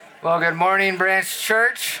Well, good morning, Branch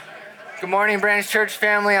Church. Good morning, Branch Church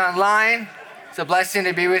family online. It's a blessing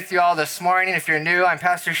to be with you all this morning. If you're new, I'm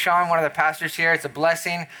Pastor Sean, one of the pastors here. It's a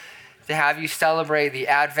blessing to have you celebrate the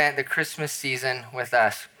Advent, the Christmas season with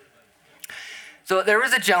us. So there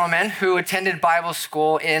was a gentleman who attended Bible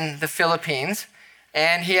school in the Philippines,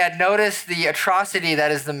 and he had noticed the atrocity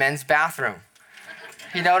that is the men's bathroom.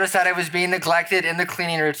 He noticed that it was being neglected in the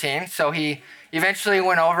cleaning routine, so he eventually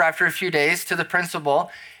went over after a few days to the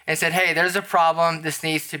principal and said, hey, there's a problem. This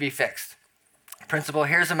needs to be fixed. The principal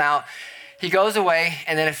hears him out. He goes away,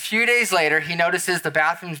 and then a few days later, he notices the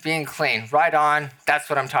bathroom's being cleaned. Right on, that's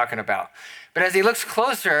what I'm talking about. But as he looks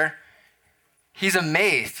closer, he's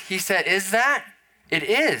amazed. He said, is that? It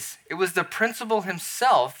is. It was the principal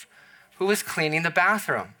himself who was cleaning the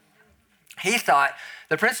bathroom. He thought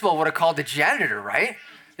the principal would have called the janitor, right?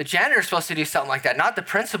 The janitor's supposed to do something like that, not the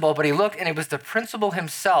principal, but he looked, and it was the principal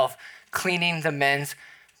himself cleaning the men's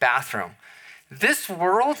bathroom. This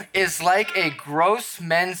world is like a gross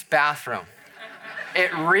men's bathroom.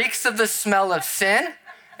 It reeks of the smell of sin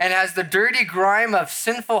and has the dirty grime of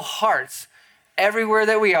sinful hearts everywhere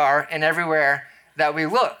that we are and everywhere that we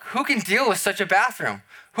look. Who can deal with such a bathroom?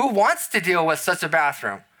 Who wants to deal with such a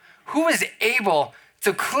bathroom? Who is able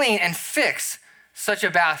to clean and fix such a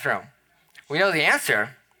bathroom? We know the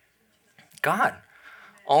answer. God.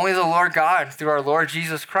 Only the Lord God, through our Lord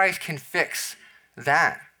Jesus Christ, can fix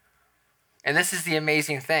that. And this is the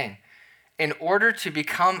amazing thing. In order to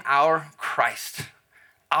become our Christ,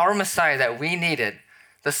 our Messiah that we needed,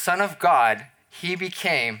 the Son of God, he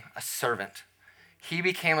became a servant. He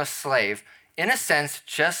became a slave, in a sense,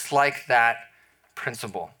 just like that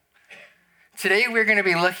principle. Today, we're going to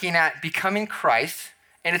be looking at becoming Christ,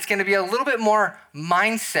 and it's going to be a little bit more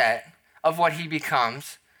mindset of what he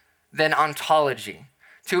becomes than ontology.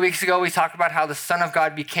 2 weeks ago, we talked about how the Son of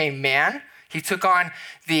God became man. He took on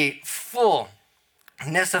the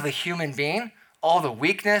fullness of a human being, all the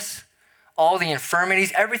weakness, all the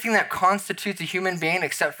infirmities, everything that constitutes a human being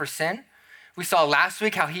except for sin. We saw last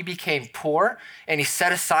week how he became poor and he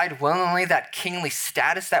set aside willingly that kingly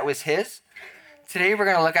status that was his. Today, we're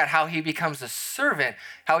going to look at how he becomes a servant,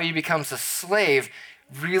 how he becomes a slave,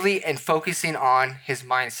 really and focusing on his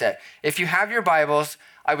mindset. If you have your Bibles,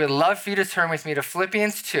 I would love for you to turn with me to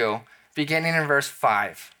Philippians 2, beginning in verse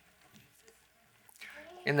 5.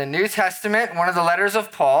 In the New Testament, one of the letters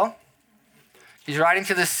of Paul, he's writing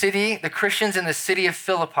to the Christians in the city of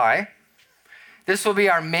Philippi. This will be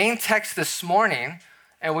our main text this morning,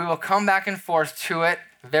 and we will come back and forth to it,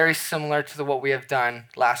 very similar to what we have done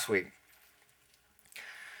last week.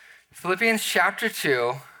 Philippians chapter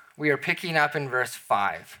 2, we are picking up in verse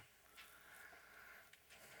 5.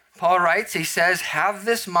 Paul writes, he says, have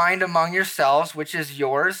this mind among yourselves, which is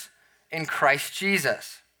yours in Christ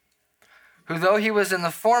Jesus, who though he was in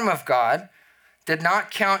the form of God, did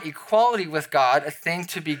not count equality with God a thing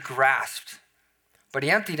to be grasped, but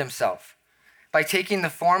he emptied himself by taking the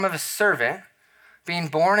form of a servant, being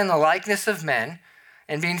born in the likeness of men,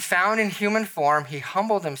 and being found in human form, he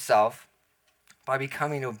humbled himself by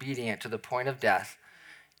becoming obedient to the point of death,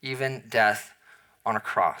 even death on a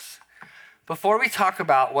cross. Before we talk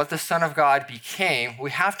about what the Son of God became,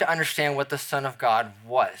 we have to understand what the Son of God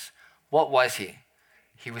was. What was he?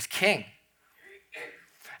 He was king.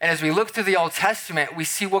 And as we look through the Old Testament, we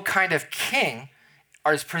see what kind of king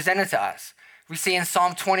is presented to us. We see in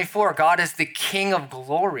Psalm 24, God is the King of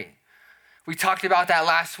glory. We talked about that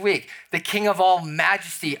last week. The King of all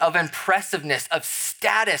majesty, of impressiveness, of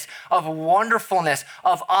status, of wonderfulness,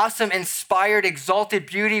 of awesome, inspired, exalted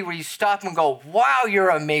beauty where you stop and go, wow, you're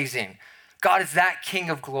amazing. God is that King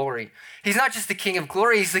of glory. He's not just the King of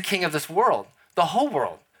glory, he's the King of this world, the whole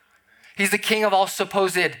world. He's the King of all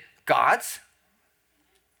supposed gods.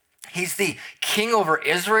 He's the king over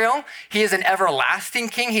Israel. He is an everlasting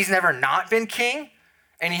king. He's never not been king.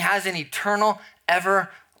 And he has an eternal,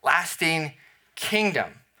 everlasting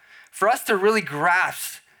kingdom. For us to really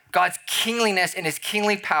grasp God's kingliness and his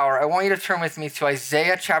kingly power, I want you to turn with me to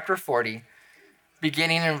Isaiah chapter 40,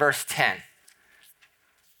 beginning in verse 10.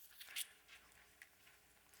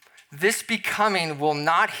 This becoming will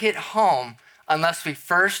not hit home unless we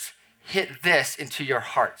first hit this into your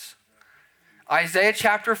hearts. Isaiah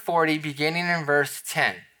chapter 40, beginning in verse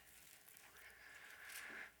 10.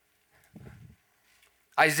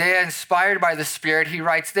 Isaiah, inspired by the Spirit, he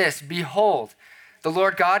writes this, behold, the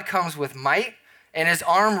Lord God comes with might, and his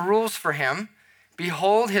arm rules for him.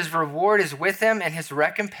 Behold, his reward is with him, and his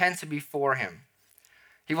recompense before him.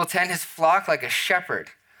 He will tend his flock like a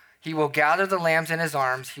shepherd. He will gather the lambs in his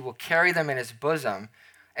arms. He will carry them in his bosom,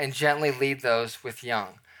 and gently lead those with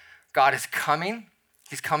young. God is coming.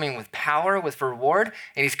 He's coming with power, with reward,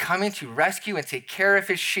 and he's coming to rescue and take care of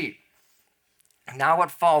his sheep. Now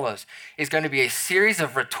what follows is going to be a series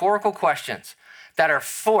of rhetorical questions that are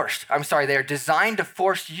they are designed to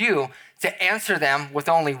force you to answer them with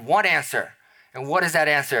only one answer. And what is that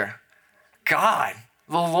answer? God,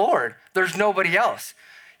 the Lord. There's nobody else.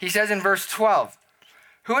 He says in verse 12,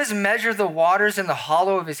 who has measured the waters in the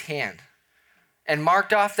hollow of his hand and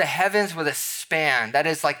marked off the heavens with a span, that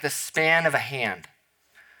is like the span of a hand?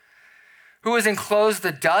 Who has enclosed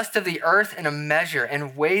the dust of the earth in a measure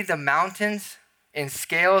and weighed the mountains in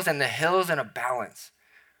scales and the hills in a balance?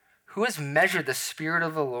 Who has measured the Spirit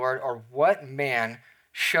of the Lord, or what man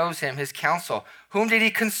shows him his counsel? Whom did he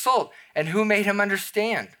consult, and who made him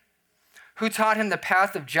understand? Who taught him the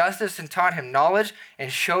path of justice and taught him knowledge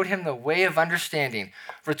and showed him the way of understanding?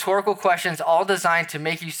 Rhetorical questions all designed to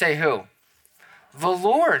make you say who? The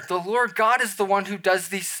Lord. The Lord God is the one who does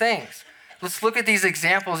these things. Let's look at these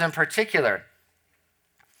examples in particular.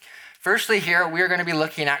 Firstly, here we are going to be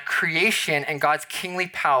looking at creation and God's kingly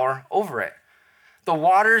power over it. The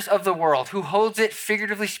waters of the world, who holds it,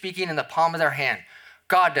 figuratively speaking, in the palm of their hand?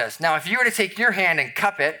 God does. Now, if you were to take your hand and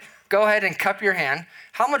cup it, go ahead and cup your hand.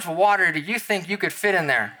 How much water do you think you could fit in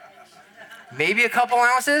there? Maybe a couple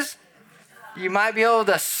ounces? You might be able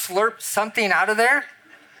to slurp something out of there.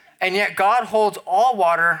 And yet God holds all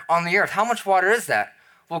water on the earth. How much water is that?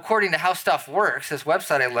 Well, according to How Stuff Works, this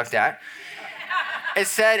website I looked at, it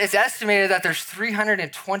said it's estimated that there's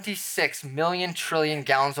 326 million trillion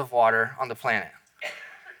gallons of water on the planet.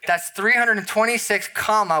 That's 326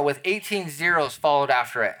 comma with 18 zeros followed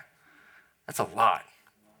after it. That's a lot.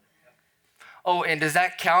 Oh, and does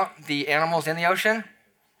that count the animals in the ocean?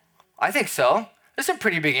 I think so. There's some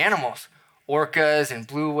pretty big animals. Orcas and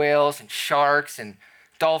blue whales and sharks and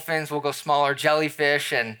dolphins, we'll go smaller,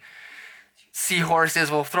 jellyfish and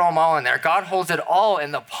seahorses, we'll throw them all in there. God holds it all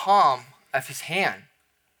in the palm of his hand.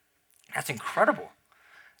 That's incredible.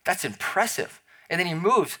 That's impressive. And then he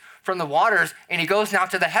moves from the waters and he goes now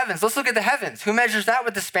to the heavens. Let's look at the heavens. Who measures that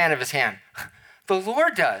with the span of his hand? The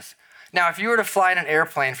Lord does. Now, if you were to fly in an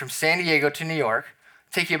airplane from San Diego to New York,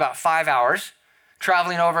 it'd take you about 5 hours,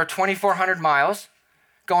 traveling over 2,400 miles,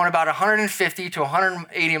 going about 150 to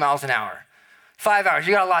 180 miles an hour. 5 hours,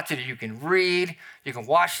 you got a lot to do. You can read, you can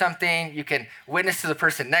watch something, you can witness to the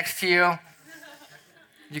person next to you,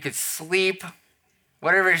 you could sleep,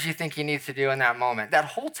 whatever it is you think you need to do in that moment. That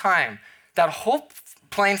whole time, that whole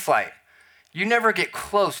plane flight, you never get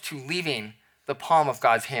close to leaving the palm of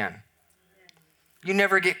God's hand. You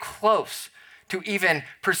never get close to even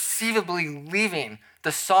perceivably leaving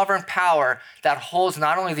the sovereign power that holds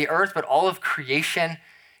not only the earth, but all of creation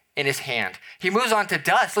in his hand. He moves on to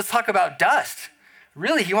dust. Let's talk about dust.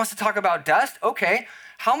 Really, he wants to talk about dust? Okay.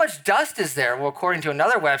 How much dust is there? Well, according to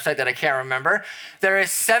another website that I can't remember, there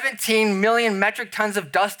is 17 million metric tons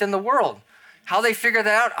of dust in the world. How they figure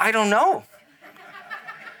that out, I don't know.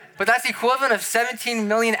 But that's the equivalent of 17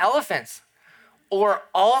 million elephants, or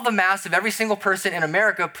all the mass of every single person in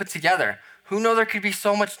America put together. Who knew there could be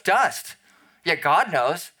so much dust? Yet God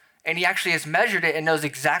knows, and he actually has measured it and knows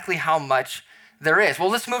exactly how much there is. Well,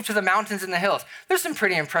 let's move to the mountains and the hills. There's some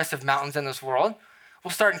pretty impressive mountains in this world.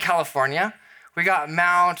 We'll start in California. We got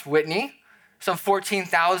Mount Whitney, some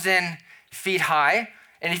 14,000 feet high.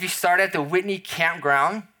 And if you start at the Whitney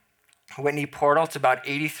Campground, Whitney Portal, it's about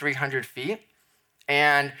 8,300 feet.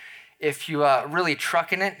 And if you really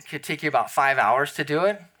trucking it, it could take you about 5 hours to do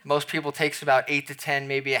it. Most people takes about 8 to 10,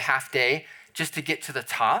 maybe a half day just to get to the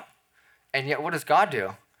top. And yet what does God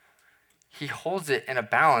do? He holds it in a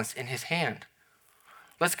balance in his hand.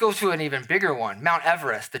 Let's go to an even bigger one, Mount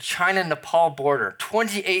Everest, the China-Nepal border,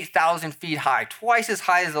 28,000 feet high, twice as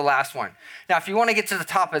high as the last one. Now, if you want to get to the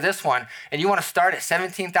top of this one and you want to start at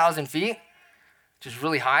 17,000 feet, which is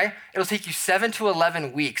really high, it'll take you 7 to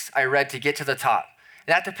 11 weeks, I read, to get to the top.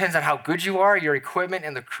 And that depends on how good you are, your equipment,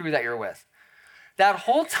 and the crew that you're with. That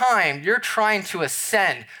whole time, you're trying to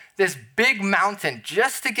ascend this big mountain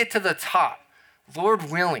just to get to the top,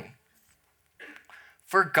 Lord willing.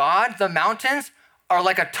 For God, the mountains are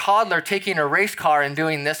like a toddler taking a race car and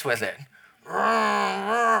doing this with it.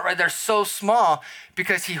 They're so small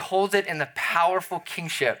because he holds it in the powerful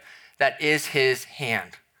kingship that is his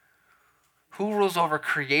hand. Who rules over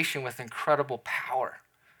creation with incredible power?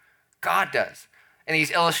 God does. And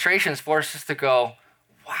these illustrations force us to go,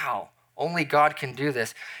 wow, only God can do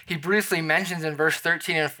this. He briefly mentions in verse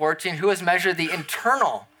 13 and 14, who has measured the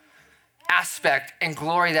internal aspect and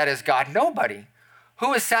glory that is God? Nobody.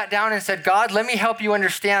 Who has sat down and said, God, let me help you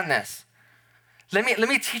understand this. Let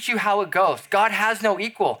me teach you how it goes. God has no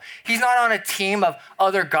equal. He's not on a team of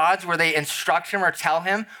other gods where they instruct him or tell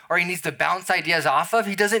him or he needs to bounce ideas off of.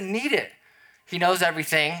 He doesn't need it. He knows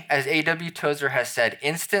everything, as A.W. Tozer has said,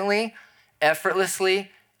 instantly,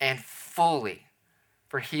 effortlessly, and fully,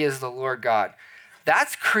 for he is the Lord God.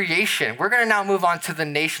 That's creation. We're going to now move on to the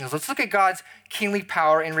nations. Let's look at God's kingly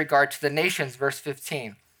power in regard to the nations, verse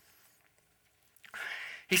 15.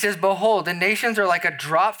 He says, behold, the nations are like a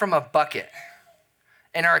drop from a bucket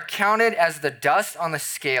and are counted as the dust on the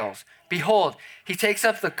scales. Behold, he takes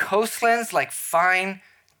up the coastlands like fine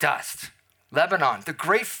dust. Lebanon, the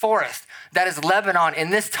great forest that is Lebanon in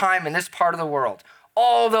this time, in this part of the world.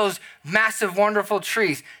 All those massive, wonderful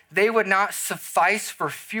trees, they would not suffice for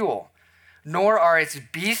fuel, nor are its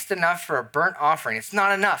beasts enough for a burnt offering. It's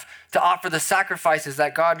not enough to offer the sacrifices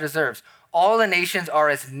that God deserves. All the nations are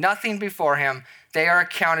as nothing before him. They are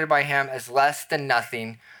accounted by him as less than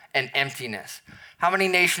nothing and emptiness. How many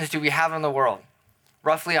nations do we have in the world?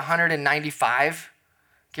 Roughly 195,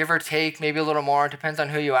 give or take, maybe a little more. It depends on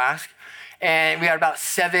who you ask. And we got about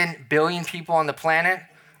 7 billion people on the planet.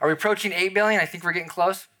 Are we approaching 8 billion? I think we're getting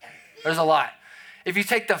close. There's a lot. If you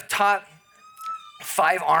take the top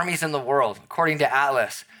 5 armies in the world, according to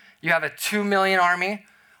Atlas, you have a 2 million army,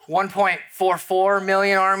 1.44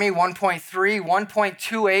 million army, 1.3,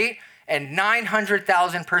 1.28, and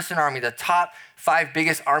 900,000 person army, the top 5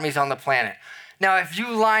 biggest armies on the planet. Now, if you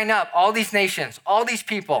line up all these nations, all these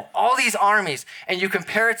people, all these armies, and you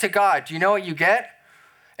compare it to God, do you know what you get?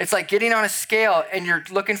 It's like getting on a scale and you're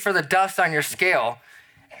looking for the dust on your scale.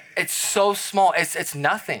 It's so small, it's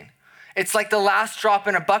nothing. It's like the last drop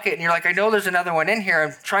in a bucket and you're like, I know there's another one in here.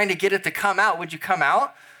 I'm trying to get it to come out. Would you come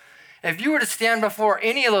out? If you were to stand before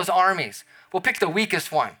any of those armies, we'll pick the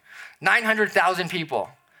weakest one, 900,000 people.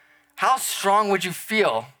 How strong would you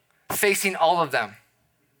feel facing all of them?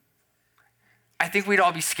 I think we'd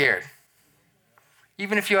all be scared.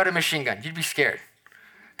 Even if you had a machine gun, you'd be scared.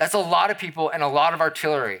 That's a lot of people and a lot of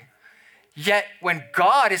artillery. Yet when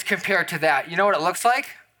God is compared to that, you know what it looks like?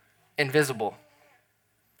 Invisible.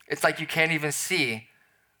 It's like you can't even see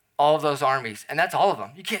all of those armies. And that's all of them.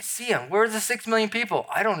 You can't see them. Where's the 6 million people?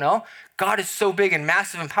 I don't know. God is so big and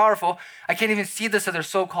massive and powerful, I can't even see this other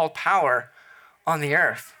so-called power on the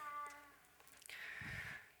earth.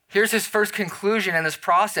 Here's his first conclusion in this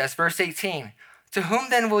process, verse 18. To whom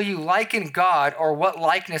then will you liken God, or what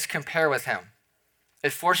likeness compare with him?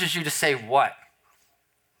 It forces you to say what?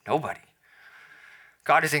 Nobody.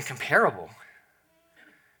 God is incomparable.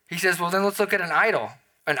 He says, well, then let's look at an idol.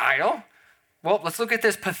 An idol? Well, let's look at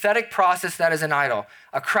this pathetic process that is an idol.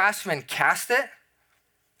 A craftsman casts it,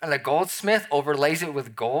 and the goldsmith overlays it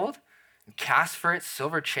with gold and casts for it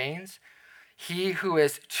silver chains. He who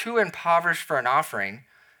is too impoverished for an offering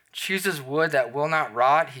chooses wood that will not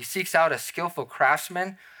rot. He seeks out a skillful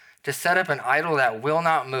craftsman to set up an idol that will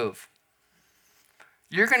not move.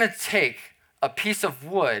 You're going to take a piece of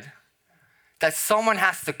wood that someone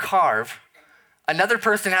has to carve, another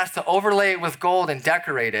person has to overlay it with gold and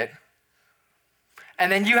decorate it,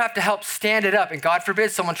 and then you have to help stand it up, and God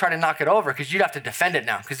forbid someone try to knock it over because you'd have to defend it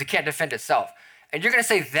now because it can't defend itself. And you're going to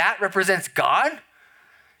say that represents God?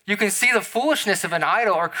 You can see the foolishness of an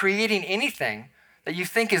idol or creating anything that you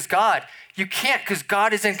think is God. You can't, because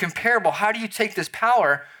God is incomparable. How do you take this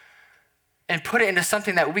power and put it into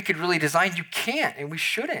something that we could really design? You can't, and we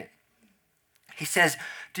shouldn't. He says,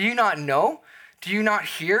 do you not know? Do you not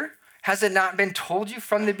hear? Has it not been told you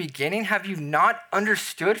from the beginning? Have you not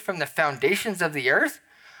understood from the foundations of the earth?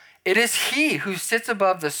 It is he who sits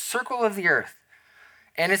above the circle of the earth,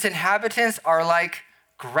 and its inhabitants are like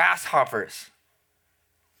grasshoppers.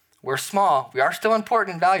 We're small. We are still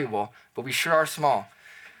important and valuable, but we sure are small.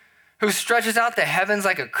 Who stretches out the heavens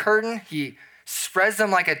like a curtain. He spreads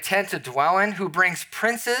them like a tent to dwell in. Who brings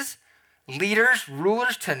princes, leaders,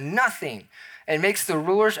 rulers to nothing, and makes the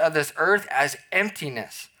rulers of this earth as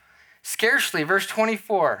emptiness. Scarcely, verse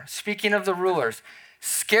 24, speaking of the rulers,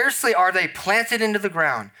 scarcely are they planted into the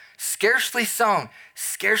ground, scarcely sown,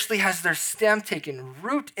 scarcely has their stem taken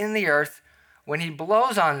root in the earth, when he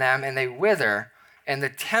blows on them and they wither, and the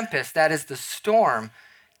tempest, that is the storm,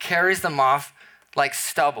 carries them off like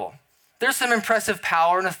stubble. There's some impressive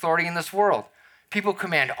power and authority in this world. People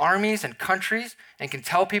command armies and countries and can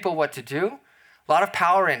tell people what to do. A lot of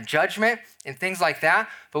power and judgment and things like that.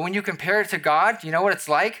 But when you compare it to God, do you know what it's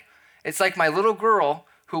like? It's like my little girl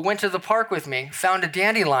who went to the park with me, found a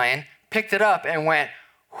dandelion, picked it up and went,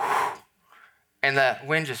 whew, and the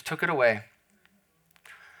wind just took it away.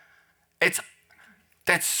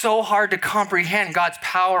 That's so hard to comprehend, God's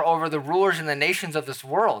power over the rulers and the nations of this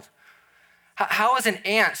world. How is an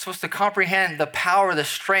ant supposed to comprehend the power, the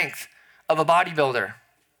strength of a bodybuilder.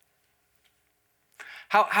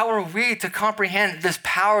 How are we to comprehend this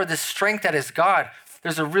power, this strength that is God?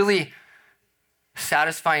 There's a really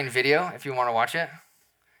satisfying video if you want to watch it.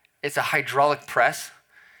 It's a hydraulic press,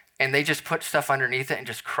 and they just put stuff underneath it and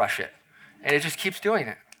just crush it. And it just keeps doing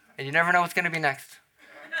it. And you never know what's going to be next.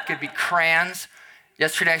 It could be crayons.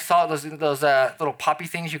 Yesterday I saw those little poppy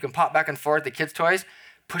things you can pop back and forth, the kids' toys.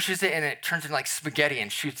 Pushes it and it turns into like spaghetti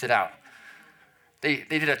and shoots it out. They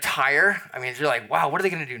did a tire. I mean, you're like, wow, what are they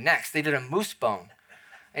going to do next? They did a moose bone.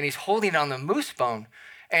 And he's holding it on the moose bone.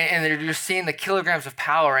 And they're just seeing the kilograms of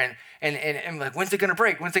power and like, when's it going to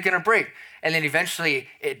break? When's it going to break? And then eventually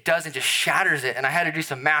it does and just shatters it. And I had to do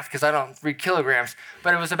some math because I don't read kilograms.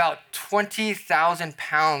 But it was about 20,000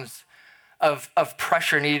 pounds of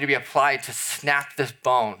pressure needed to be applied to snap this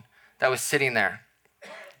bone that was sitting there.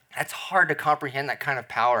 That's hard to comprehend, that kind of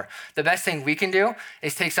power. The best thing we can do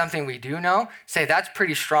is take something we do know, say that's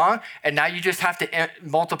pretty strong, and now you just have to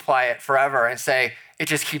multiply it forever and say it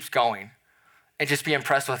just keeps going. And just be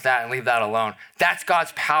impressed with that and leave that alone. That's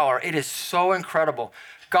God's power. It is so incredible.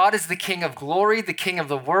 God is the King of glory, the King of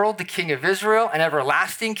the world, the King of Israel, an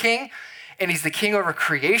everlasting King. And he's the King over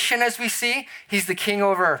creation, as we see. He's the King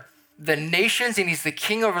over the nations, and he's the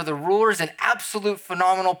King over the rulers in absolute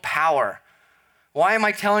phenomenal power. Why am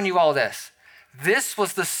I telling you all this? This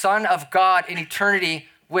was the Son of God in eternity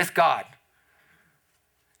with God.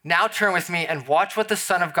 Now turn with me and watch what the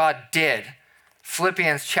Son of God did.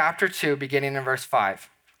 Philippians chapter 2, beginning in verse 5.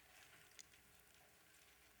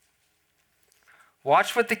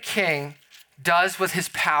 Watch what the King does with his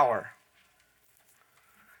power.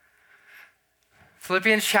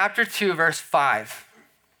 Philippians chapter 2, verse 5.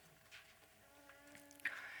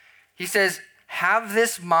 He says, have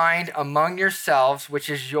this mind among yourselves, which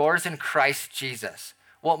is yours in Christ Jesus.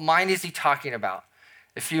 What mind is he talking about?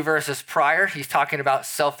 A few verses prior, he's talking about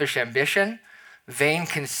selfish ambition, vain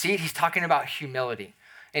conceit. He's talking about humility.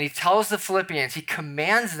 And he tells the Philippians, he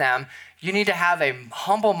commands them, you need to have a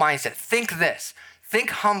humble mindset. Think this, think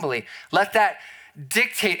humbly. Let that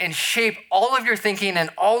dictate and shape all of your thinking and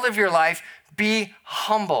all of your life. Be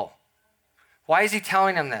humble. Why is he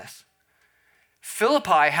telling them this?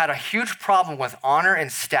 Philippi had a huge problem with honor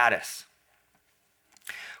and status.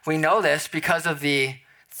 We know this because of the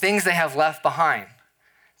things they have left behind.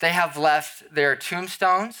 They have left their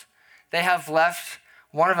tombstones. They have left,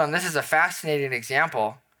 one of them, this is a fascinating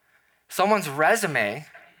example, someone's resume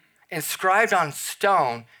inscribed on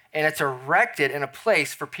stone, and it's erected in a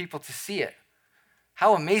place for people to see it.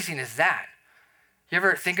 How amazing is that? You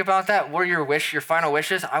ever think about that? What are your final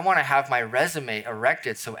wishes? I want to have my resume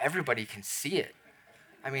erected so everybody can see it.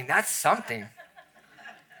 I mean, that's something.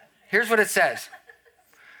 Here's what it says.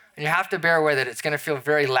 And you have to bear with it. It's going to feel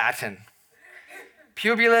very Latin.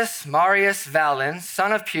 Publius Marius Valens,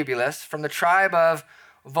 son of Publius, from the tribe of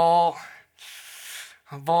Voltinia,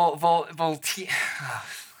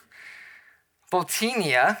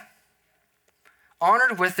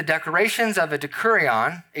 honored with the decorations of a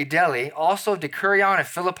decurion, a deli, also decurion of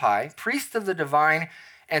Philippi, priest of the divine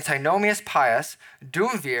Antinomius Pius,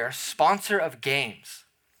 Duumvir, sponsor of games.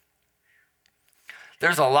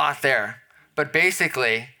 There's a lot there, but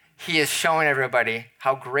basically, he is showing everybody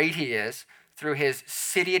how great he is through his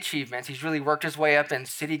city achievements. He's really worked his way up in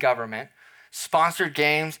city government, sponsored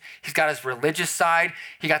games. He's got his religious side.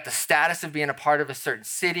 He got the status of being a part of a certain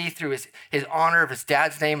city through his honor of his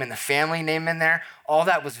dad's name and the family name in there. All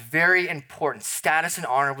that was very important. Status and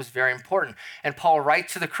honor was very important. And Paul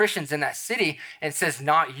writes to the Christians in that city and says,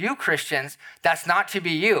 not you Christians, that's not to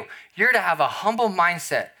be you. You're to have a humble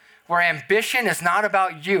mindset where ambition is not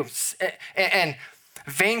about you. And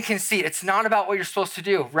vain conceit, it's not about what you're supposed to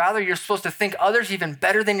do. Rather, you're supposed to think others even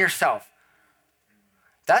better than yourself.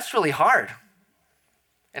 That's really hard.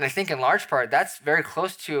 And I think in large part, that's very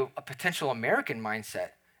close to a potential American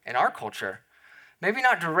mindset in our culture. Maybe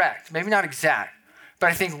not direct, maybe not exact, but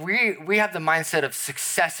I think we have the mindset of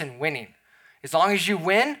success and winning. As long as you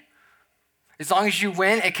win,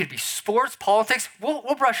 it could be sports, politics,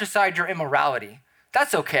 we'll brush aside your immorality.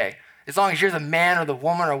 That's okay. As long as you're the man or the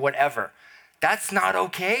woman or whatever. That's not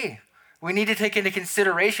okay. We need to take into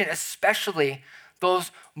consideration, especially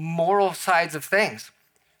those moral sides of things.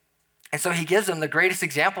 And so he gives them the greatest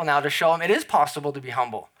example now to show them it is possible to be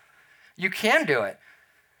humble. You can do it.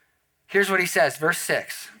 Here's what he says, verse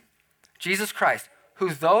 6. Jesus Christ,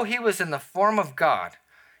 who though he was in the form of God,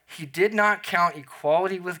 he did not count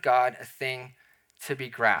equality with God a thing to be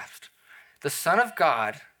grasped. The Son of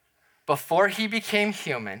God, before he became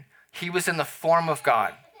human, he was in the form of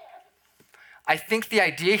God. I think the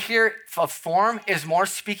idea here of form is more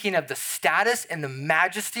speaking of the status and the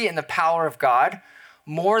majesty and the power of God,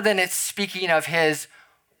 more than it's speaking of his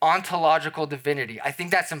ontological divinity. I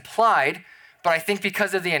think that's implied, but I think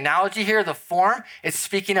because of the analogy here, the form, it's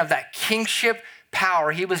speaking of that kingship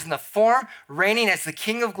power. He was in the form, reigning as the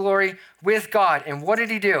King of glory with God. And what did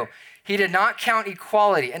he do? He did not count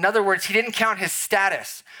equality. In other words, he didn't count his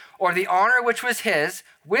status or the honor which was his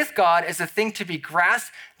with God as a thing to be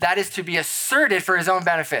grasped, that is to be asserted for his own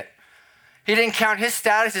benefit. He didn't count his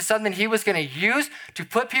status as something he was going to use to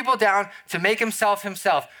put people down, to make himself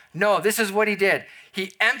himself. No, this is what he did.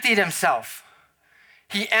 He emptied himself.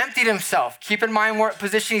 He emptied himself. Keep in mind what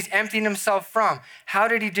position he's emptying himself from. How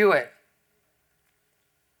did he do it?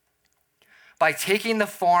 By taking the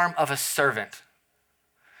form of a servant.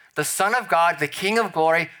 The Son of God, the King of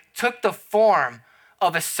glory, took the form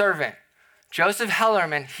of a servant. Joseph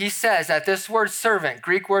Hellerman, he says that this word servant,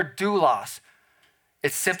 Greek word doulos,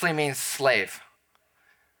 it simply means slave.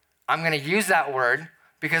 I'm going to use that word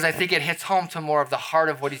because I think it hits home to more of the heart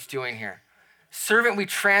of what he's doing here. Servant we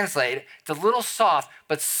translate, it's a little soft,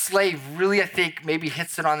 but slave really, I think, maybe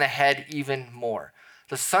hits it on the head even more.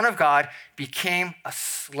 The Son of God became a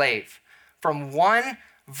slave. From one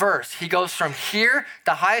verse, he goes from here,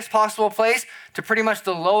 the highest possible place, to pretty much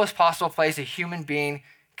the lowest possible place a human being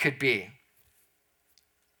could be.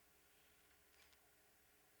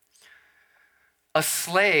 A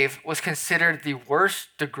slave was considered the worst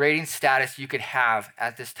degrading status you could have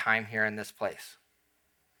at this time here in this place.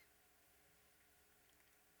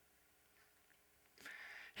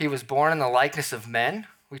 He was born in the likeness of men.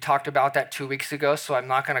 We talked about that 2 weeks ago, so I'm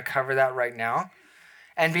not going to cover that right now.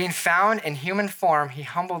 And being found in human form, he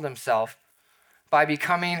humbled himself by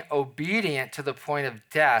becoming obedient to the point of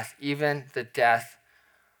death, even the death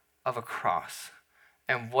of a cross.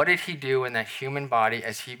 And what did he do in that human body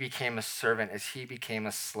as he became a servant, as he became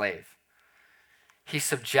a slave? He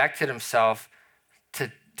subjected himself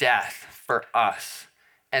to death for us.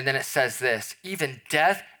 And then it says this, even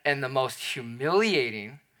death in the most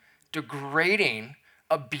humiliating, degrading,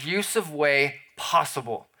 abusive way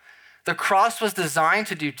possible. The cross was designed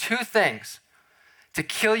to do two things: to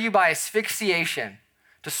kill you by asphyxiation,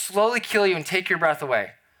 to slowly kill you and take your breath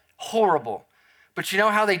away. Horrible. But you know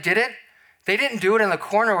how they did it? They didn't do it in the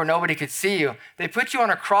corner where nobody could see you. They put you on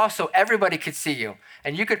a cross so everybody could see you.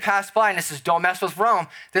 And you could pass by and it says, don't mess with Rome.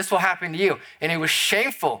 This will happen to you. And it was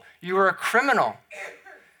shameful. You were a criminal.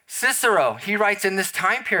 Cicero, he writes in this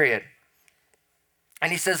time period,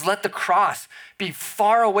 and he says, let the cross be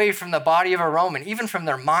far away from the body of a Roman, even from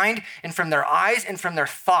their mind and from their eyes and from their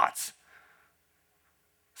thoughts.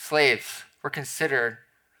 Slaves were considered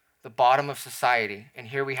the bottom of society. And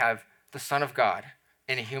here we have the Son of God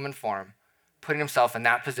in a human form, putting himself in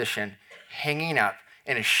that position, hanging up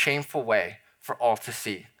in a shameful way for all to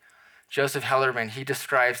see. Joseph Hellerman, he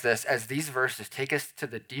describes this as these verses take us to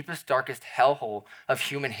the deepest, darkest hellhole of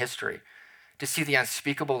human history to see the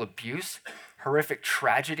unspeakable abuse, horrific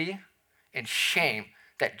tragedy, and shame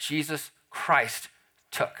that Jesus Christ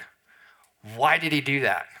took. Why did he do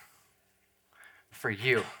that? For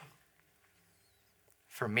you,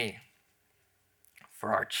 for me,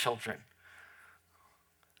 for our children.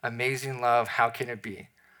 Amazing love, how can it be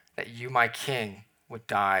that you, my King, would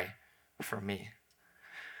die for me?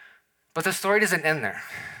 But the story doesn't end there.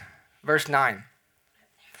 Verse 9.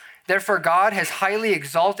 Therefore God has highly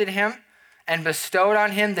exalted him and bestowed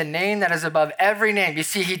on him the name that is above every name. You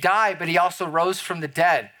see, he died, but he also rose from the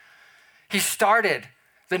dead. He started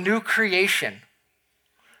the new creation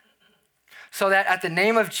so that at the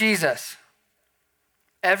name of Jesus,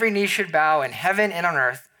 every knee should bow in heaven and on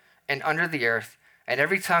earth and under the earth, and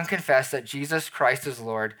every tongue confess that Jesus Christ is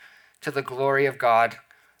Lord, to the glory of God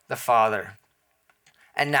the Father.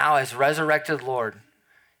 And now as resurrected Lord,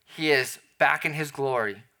 he is back in his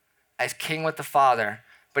glory as King with the Father,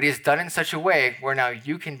 but he has done it in such a way where now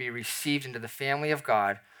you can be received into the family of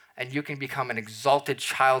God and you can become an exalted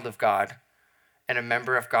child of God and a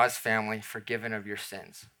member of God's family, forgiven of your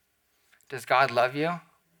sins. Does God love you?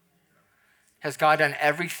 Has God done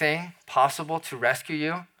everything possible to rescue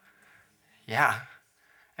you? Yeah.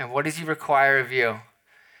 And what does he require of you?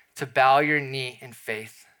 To bow your knee in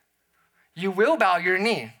faith. You will bow your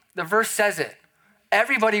knee. The verse says it.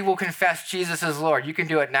 Everybody will confess Jesus as Lord. You can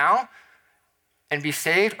do it now and be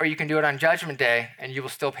saved, or you can do it on Judgment Day and you will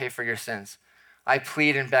still pay for your sins. I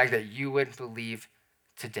plead and beg that you would believe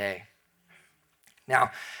today.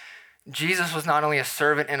 Now, Jesus was not only a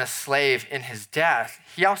servant and a slave in his death,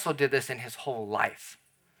 he also did this in his whole life.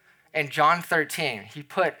 In John 13, he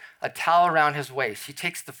put a towel around his waist. He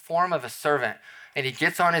takes the form of a servant and he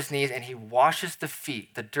gets on his knees and he washes the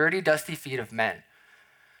feet, the dirty, dusty feet of men.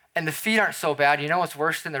 And the feet aren't so bad. You know what's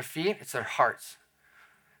worse than their feet? It's their hearts.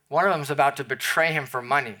 One of them is about to betray him for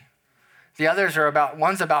money. The others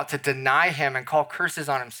one's about to deny him and call curses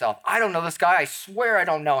on himself. I don't know this guy. I swear I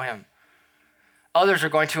don't know him. Others are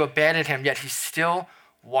going to abandon him, yet he still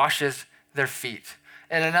washes their feet.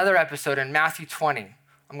 In another episode in Matthew 20,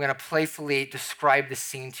 I'm going to playfully describe the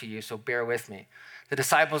scene to you, so bear with me. The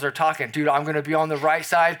disciples are talking, dude, I'm going to be on the right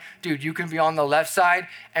side. Dude, you can be on the left side,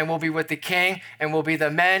 and we'll be with the king, and we'll be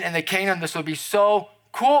the men in the kingdom. This will be so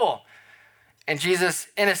cool. And Jesus,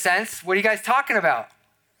 in a sense, what are you guys talking about?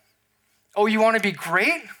 Oh, you want to be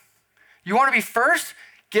great? You want to be first?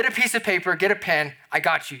 Get a piece of paper, get a pen. I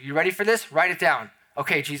got you. You ready for this? Write it down.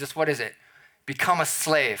 Okay, Jesus, what is it? Become a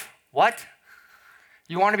slave. What?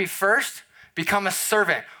 You want to be first? Become a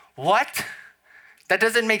servant. What? That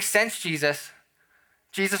doesn't make sense, Jesus.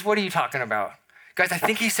 Jesus, what are you talking about? Guys, I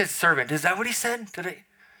think he said servant. Is that what he said?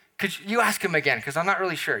 Could you ask him again? Because I'm not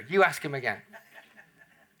really sure. You ask him again.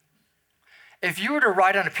 If you were to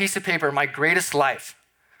write on a piece of paper, my greatest life,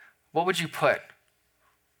 what would you put?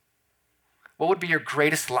 What would be your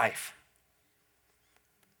greatest life?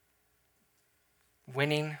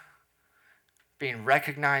 Winning, being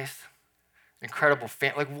recognized, incredible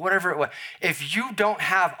fame, like whatever it was. If you don't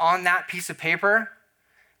have on that piece of paper,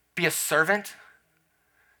 be a servant,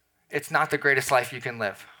 it's not the greatest life you can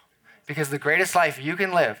live. Because the greatest life you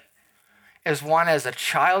can live is one as a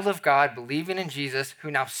child of God, believing in Jesus, who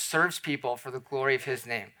now serves people for the glory of his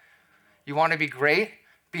name. You want to be great?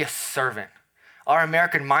 Be a servant. Our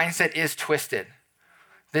American mindset is twisted.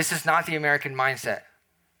 This is not the American mindset.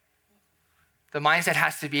 The mindset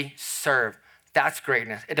has to be serve. That's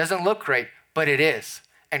greatness. It doesn't look great, but it is.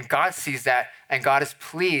 And God sees that, and God is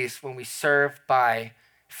pleased when we serve by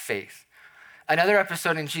faith. Another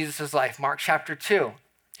episode in Jesus' life, Mark chapter 2,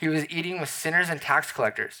 he was eating with sinners and tax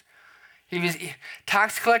collectors.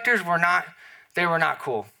 Tax collectors were not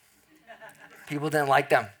cool. People didn't like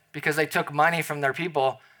them because they took money from their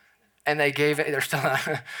people and they gave it, they're still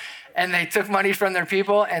not, and they took money from their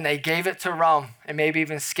people and they gave it to Rome and maybe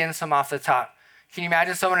even skinned some off the top. Can you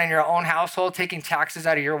imagine someone in your own household taking taxes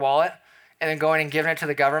out of your wallet and then going and giving it to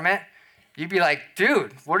the government? You'd be like,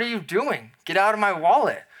 dude, what are you doing? Get out of my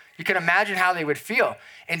wallet. You can imagine how they would feel.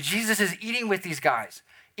 And Jesus is eating with these guys.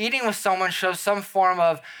 Eating with someone shows some form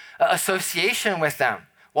of association with them.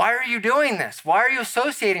 Why are you doing this? Why are you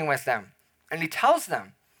associating with them? And he tells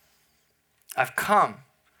them, I've come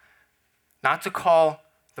not to call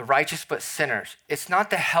the righteous, but sinners. It's not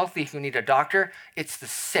the healthy who need a doctor, it's the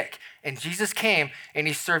sick. And Jesus came and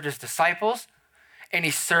he served his disciples and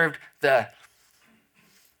he served the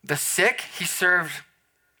sick. He served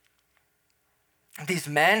these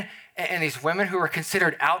men and these women who were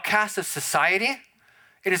considered outcasts of society.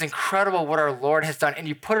 It is incredible what our Lord has done. And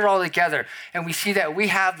you put it all together, and we see that we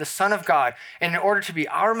have the Son of God. And in order to be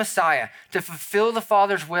our Messiah, to fulfill the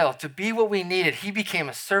Father's will, to be what we needed, he became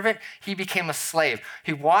a servant, he became a slave.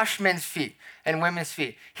 He washed men's feet and women's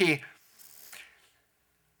feet. He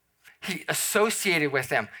associated with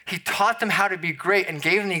them. He taught them how to be great and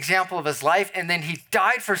gave them the example of his life. And then he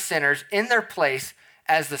died for sinners in their place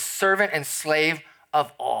as the servant and slave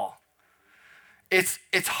of all.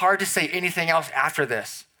 It's hard to say anything else after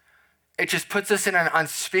this. It just puts us in an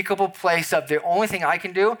unspeakable place of the only thing I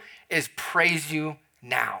can do is praise you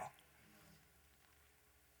now.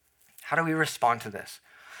 How do we respond to this?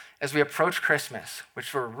 As we approach Christmas,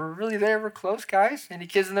 which we're really there, we're close, guys. Any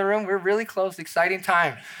kids in the room? We're really close, exciting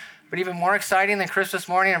time. But even more exciting than Christmas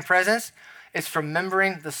morning and presents, it's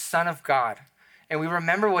remembering the Son of God. And we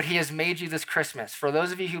remember what he has made you this Christmas. For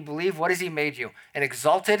those of you who believe, what has he made you? An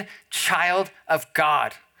exalted child of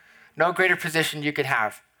God. No greater position you could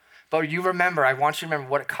have. But you remember, I want you to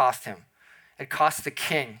remember what it cost him. It cost the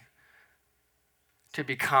king to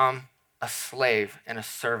become a slave and a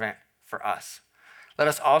servant for us. Let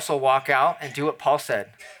us also walk out and do what Paul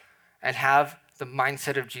said and have the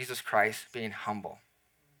mindset of Jesus Christ, being humble.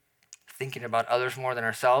 Thinking about others more than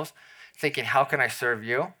ourselves. Thinking, how can I serve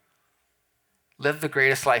you? Live the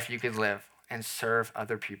greatest life you could live and serve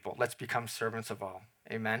other people. Let's become servants of all.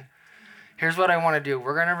 Amen. Here's what I want to do.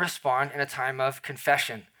 We're going to respond in a time of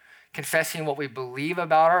confession, confessing what we believe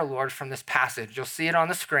about our Lord from this passage. You'll see it on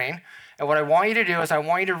the screen. And what I want you to do is I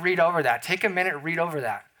want you to read over that. Take a minute, read over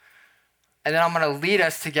that. And then I'm going to lead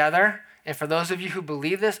us together. And for those of you who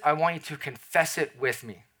believe this, I want you to confess it with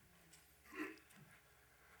me.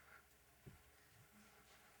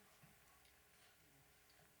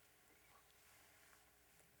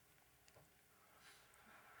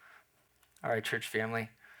 All right, church family,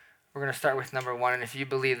 we're going to start with number one. And if you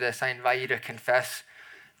believe this, I invite you to confess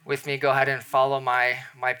with me. Go ahead and follow my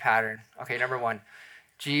pattern. Okay, number one,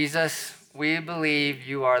 Jesus, we believe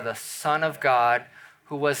you are the Son of God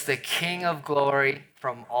who was the King of glory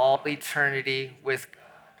from all eternity with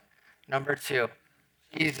God. Number 2,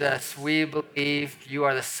 Jesus, we believe you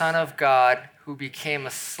are the Son of God who became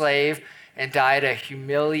a slave and died a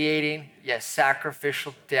humiliating yet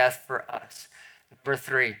sacrificial death for us. Number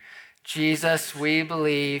 3, Jesus, we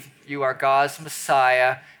believe you are God's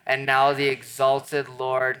Messiah and now the exalted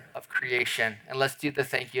Lord of creation. And let's do the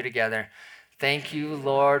thank you together. Thank you,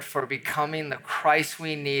 Lord, for becoming the Christ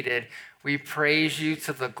we needed. We praise you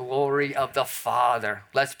to the glory of the Father.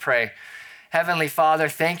 Let's pray. Heavenly Father,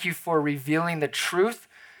 thank you for revealing the truth,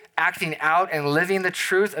 acting out and living the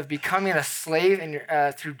truth of becoming a slave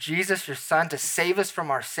through Jesus, your Son, to save us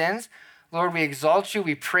from our sins. Lord, we exalt you.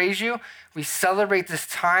 We praise you. We celebrate this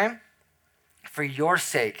time for your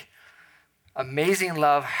sake. Amazing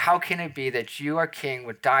love. How can it be that you, our King,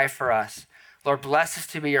 would die for us? Lord, bless us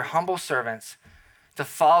to be your humble servants, to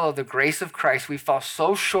follow the grace of Christ. We fall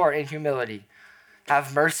so short in humility.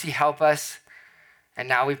 Have mercy, help us. And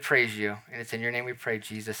now we praise you. And it's in your name we pray,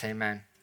 Jesus. Amen.